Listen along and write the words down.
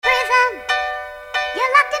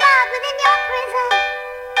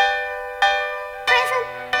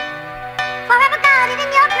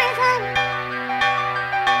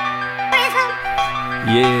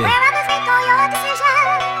Yeah. Where others make all your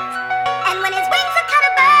decisions, and when his wings are kind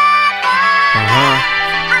of bad,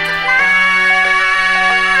 hard to fly.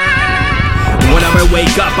 Whenever I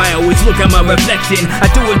wake up, I always look at my reflection.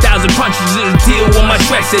 I do 1,000 crunches to deal with my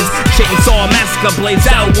stresses. Chainsaw massacre blades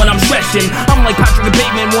out when I'm stretching. I'm like Patrick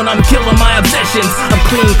Bateman when I'm killing my obsessions. I'm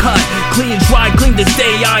clean cut, clean dry, clean to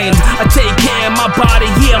stay ironed. I take care of my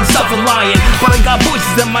body, yeah, I'm self-reliant. But I got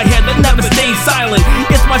voices in my head that never stay silent.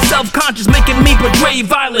 It's my self-conscious making me portray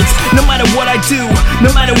violence. No matter what I do, no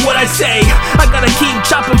matter what I say, I gotta keep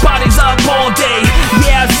chopping bodies up all day.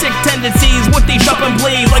 Yeah, I have sick tendencies with these sharpened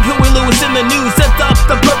blades. Like Huey Lewis in the news sets up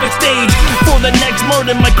the perfect stage for the next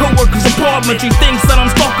murder in my coworker's apartment. She thinks that I'm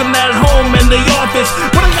stalking at home in the office,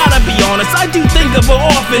 but I gotta be honest, I do think of her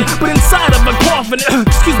often. But inside of a coffin,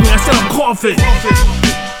 excuse me, I said I'm coughing.